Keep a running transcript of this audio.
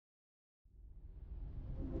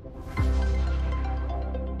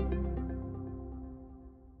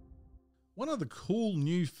One of the cool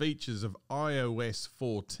new features of iOS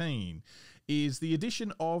 14 is the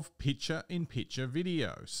addition of picture-in-picture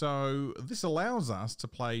video. So this allows us to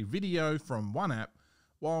play video from one app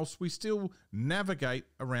whilst we still navigate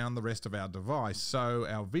around the rest of our device. So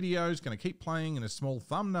our video is going to keep playing in a small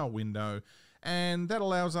thumbnail window, and that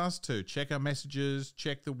allows us to check our messages,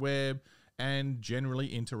 check the web, and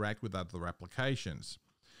generally interact with other applications.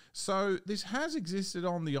 So this has existed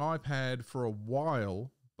on the iPad for a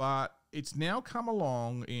while, but it's now come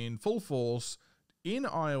along in full force in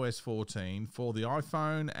iOS 14 for the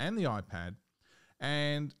iPhone and the iPad.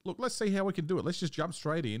 And look, let's see how we can do it. Let's just jump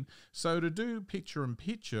straight in. So to do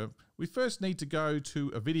picture-in-picture, we first need to go to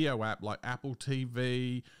a video app like Apple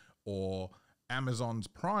TV or Amazon's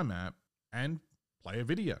Prime app and play a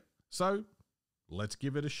video. So let's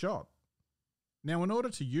give it a shot. Now, in order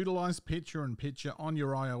to utilize picture-in-picture on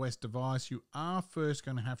your iOS device, you are first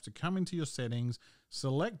going to have to come into your settings,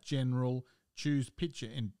 select General, choose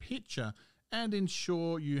Picture-in-Picture, and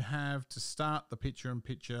ensure you have to start the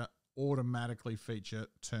picture-in-picture automatically feature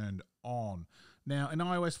turned on. Now, in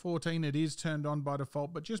iOS 14, it is turned on by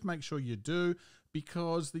default, but just make sure you do,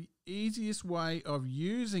 because the easiest way of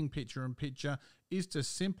using picture-in-picture is to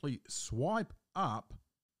simply swipe up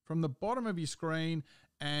from the bottom of your screen,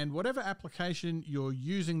 and whatever application you're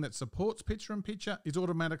using that supports picture-in-picture is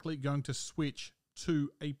automatically going to switch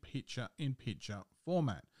to a picture-in-picture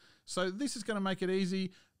format. So this is going to make it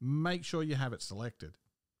easy. Make sure you have it selected.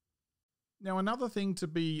 Now, another thing to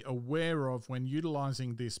be aware of when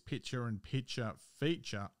utilizing this picture-in-picture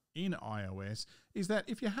feature in iOS is that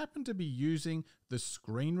if you happen to be using the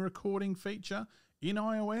screen recording feature in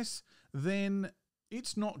iOS, then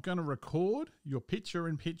it's not going to record your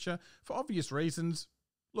picture-in-picture for obvious reasons.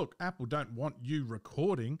 Look, Apple don't want you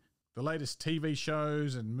recording the latest TV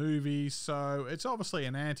shows and movies, so it's obviously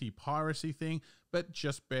an anti-piracy thing, but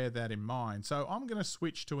just bear that in mind. So I'm going to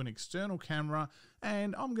switch to an external camera,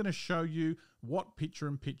 and I'm going to show you what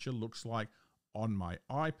picture-in-picture looks like on my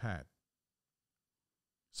iPad.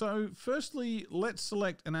 So firstly, let's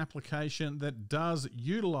select an application that does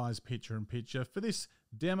utilize picture-in-picture. For this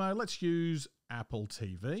demo, let's use Apple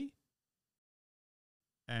TV.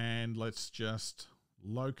 And let's just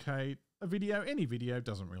locate a video, any video,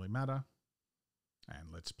 doesn't really matter.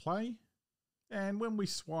 And let's play. And when we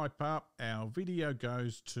swipe up, our video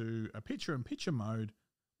goes to a picture-in-picture mode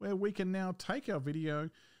where we can now take our video.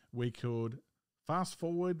 We could fast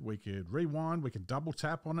forward, we could rewind, we can double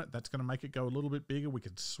tap on it. That's going to make it go a little bit bigger. We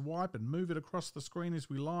can swipe and move it across the screen as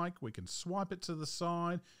we like. We can swipe it to the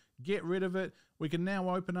side, get rid of it. We can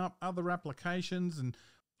now open up other applications, and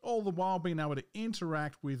all the while being able to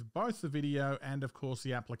interact with both the video and, of course,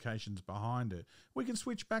 the applications behind it. We can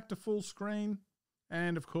switch back to full screen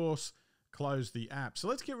and, of course, close the app. So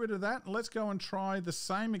let's get rid of that. Let's go and try the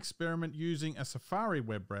same experiment using a Safari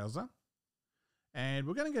web browser. And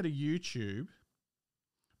we're going to go to YouTube,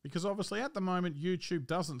 because obviously at the moment YouTube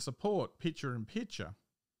doesn't support picture-in-picture.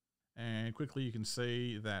 And quickly you can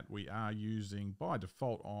see that we are using by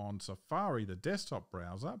default on Safari the desktop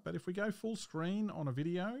browser. But if we go full screen on a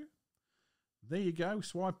video, there you go,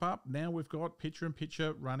 swipe up. Now we've got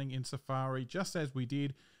picture-in-picture running in Safari, just as we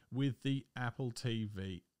did with the Apple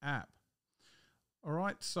TV app. All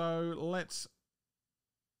right, so let's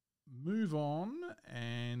move on,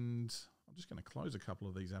 and I'm just going to close a couple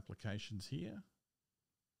of these applications here.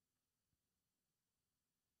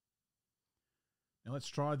 Now let's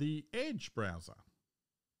try the Edge browser.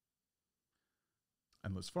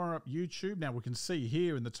 And let's fire up YouTube. Now we can see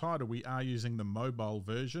here in the title, we are using the mobile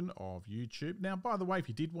version of YouTube. Now, by the way, if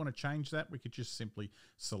you did want to change that, we could just simply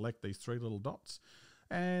select these three little dots.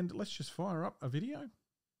 And let's just fire up a video.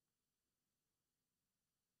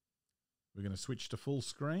 We're going to switch to full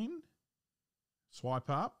screen, swipe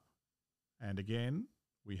up, and again,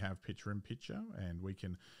 we have picture-in-picture, and we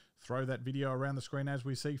can throw that video around the screen as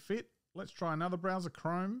we see fit. Let's try another browser,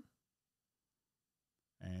 Chrome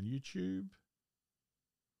and YouTube.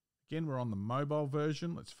 Again, we're on the mobile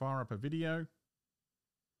version. Let's fire up a video.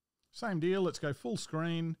 Same deal. Let's go full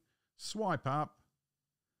screen, swipe up,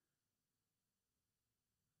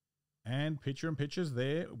 and picture-in-picture's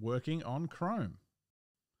there working on Chrome.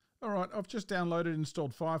 All right, I've just downloaded and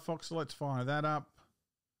installed Firefox, so let's fire that up.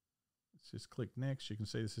 Let's just click next. You can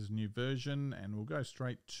see this is a new version, and we'll go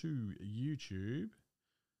straight to YouTube.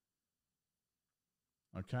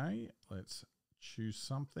 Okay, let's choose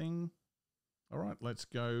something. All right, let's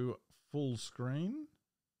go full screen,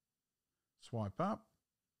 swipe up,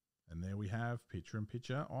 and there we have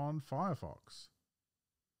picture-in-picture on Firefox.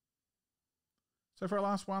 So for our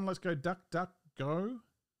last one, let's go DuckDuckGo.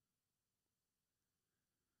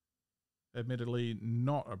 Admittedly,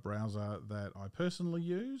 not a browser that I personally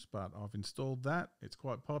use, but I've installed that. It's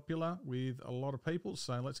quite popular with a lot of people,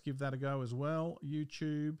 so let's give that a go as well.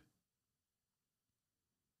 YouTube.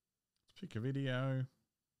 Let's pick a video.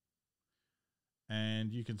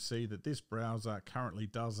 And you can see that this browser currently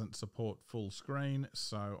doesn't support full screen,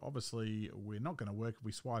 so obviously we're not going to work. If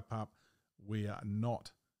we swipe up, we are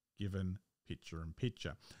not given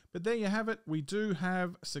picture-in-picture. But there you have it. We do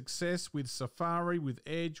have success with Safari, with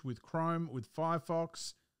Edge, with Chrome, with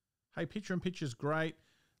Firefox. Hey, picture-in-picture is great.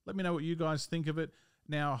 Let me know what you guys think of it.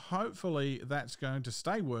 Now, hopefully that's going to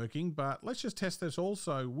stay working, but let's just test this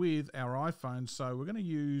also with our iPhone. So we're going to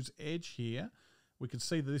use Edge here. We can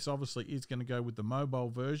see that this obviously is going to go with the mobile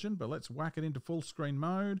version, but let's whack it into full screen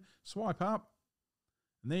mode, swipe up,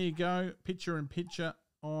 and there you go, picture-in-picture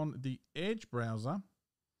on the Edge browser.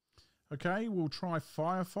 Okay, we'll try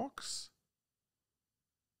Firefox.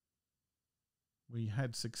 We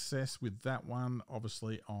had success with that one,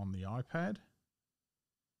 obviously, on the iPad.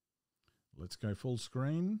 Let's go full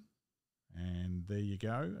screen. And there you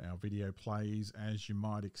go. Our video plays as you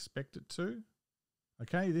might expect it to.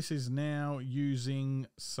 Okay, this is now using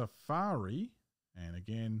Safari. And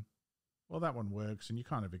again, well, that one works, and you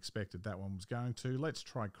kind of expected that one was going to. Let's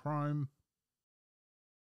try Chrome.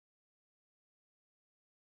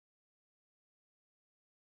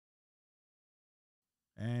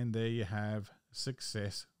 And there you have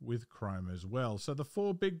success with Chrome as well. So the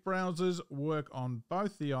 4 big browsers work on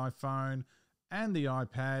both the iPhone and the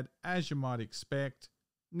iPad, as you might expect.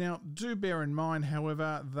 Now, do bear in mind,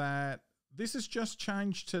 however, that this has just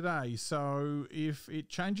changed today. So if it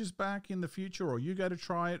changes back in the future, or you go to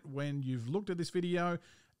try it when you've looked at this video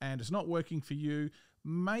and it's not working for you,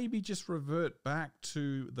 maybe just revert back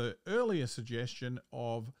to the earlier suggestion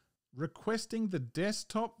of requesting the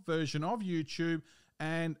desktop version of YouTube,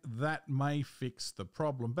 and that may fix the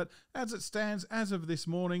problem. But as it stands, as of this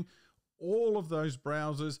morning, all of those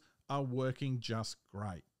browsers are working just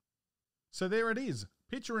great. So there it is,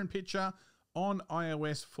 picture-in-picture on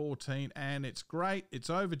iOS 14, and it's great. It's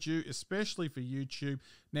overdue, especially for YouTube.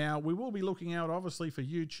 Now, we will be looking out, obviously, for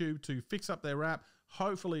YouTube to fix up their app.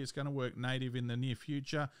 Hopefully, it's going to work native in the near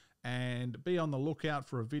future, and be on the lookout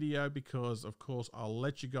for a video because, of course, I'll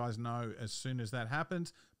let you guys know as soon as that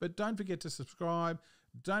happens. But don't forget to subscribe.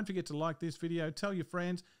 Don't forget to like this video, tell your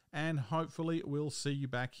friends, and hopefully we'll see you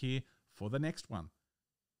back here for the next one.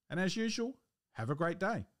 And as usual, have a great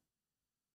day.